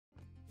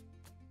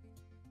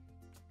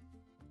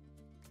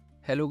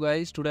Hello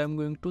guys, today I'm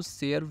going to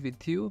share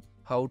with you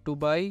how to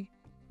buy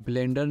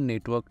Blendr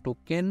Network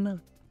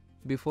token.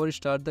 Before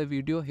start the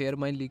video, here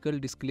my legal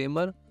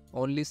disclaimer,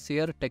 only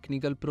share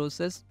technical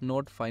process,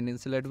 not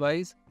financial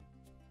advice.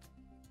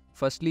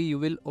 Firstly, you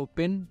will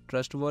open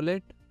Trust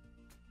Wallet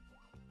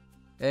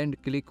and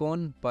click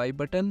on buy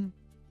button.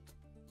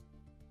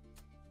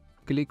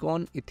 Click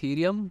on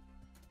Ethereum.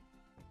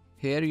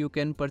 Here you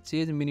can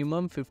purchase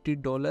minimum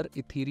 $50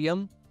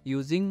 Ethereum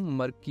using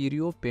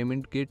Mercurio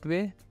payment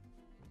gateway.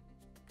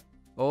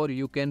 Or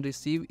you can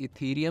receive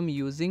Ethereum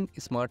using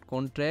smart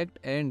contract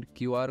and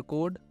QR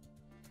code.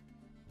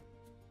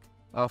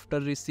 After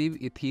receive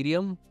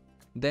Ethereum,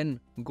 then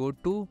go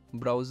to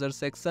browser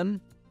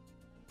section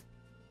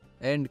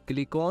and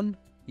click on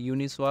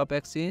UniSwap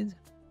exchange.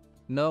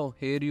 Now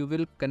here you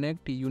will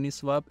connect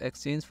UniSwap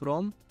exchange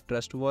from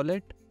Trust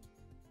Wallet.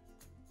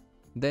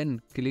 Then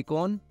click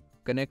on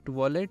connect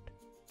wallet,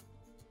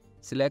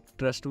 select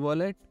Trust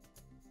Wallet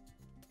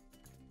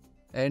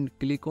and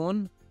click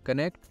on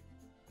connect.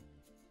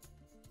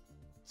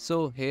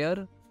 So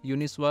here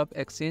UniSwap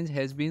exchange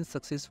has been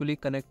successfully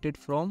connected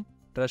from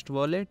Trust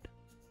Wallet,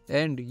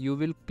 and you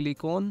will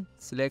click on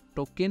select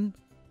token.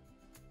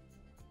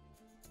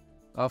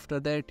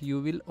 After that you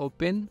will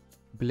open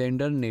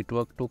Blendr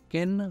Network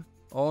token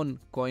on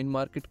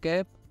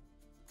CoinMarketCap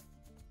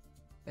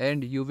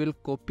and you will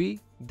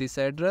copy this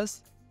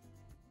address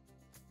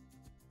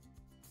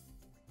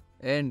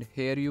and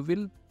here you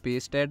will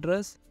paste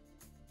address.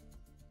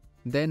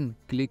 Then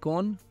click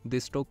on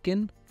this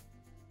token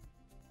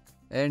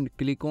and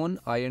click on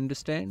I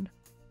understand.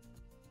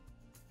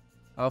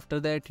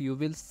 After that you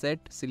will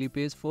set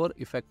slippage for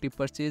effective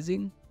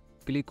purchasing.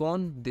 Click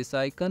on this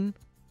icon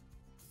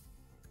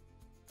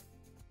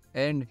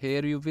and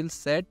here you will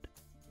set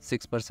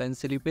 6%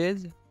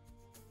 slippage.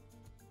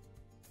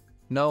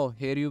 Now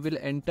here you will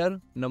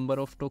enter number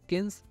of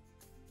tokens.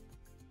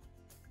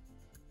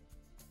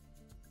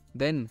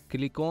 Then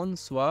click on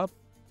swap.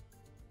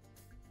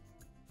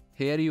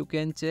 Here you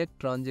can check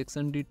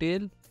transaction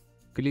detail.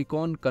 Click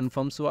on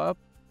confirm swap.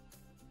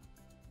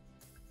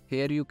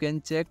 Here you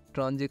can check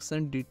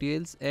transaction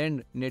details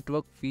and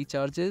network fee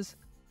charges.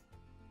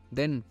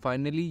 Then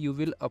finally you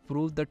will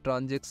approve the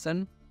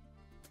transaction.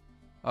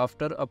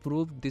 After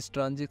approve this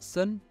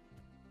transaction,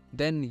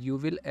 then you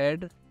will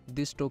add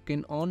this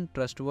token on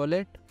Trust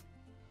Wallet.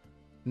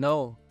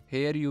 Now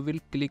here you will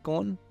click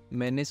on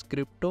manage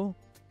crypto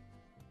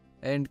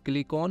and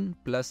click on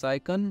plus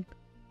icon.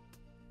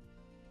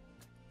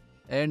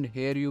 And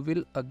here you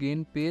will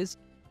again paste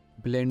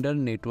Blendr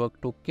Network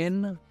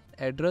token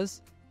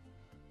address.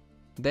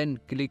 Then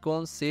click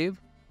on save.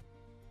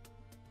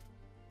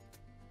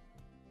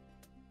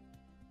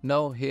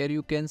 Now here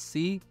you can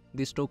see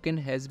this token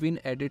has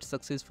been added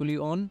successfully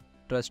on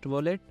Trust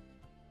Wallet.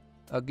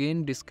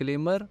 Again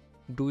disclaimer,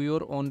 do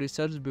your own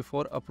research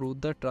before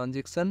approve the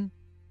transaction.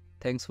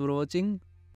 Thanks for watching.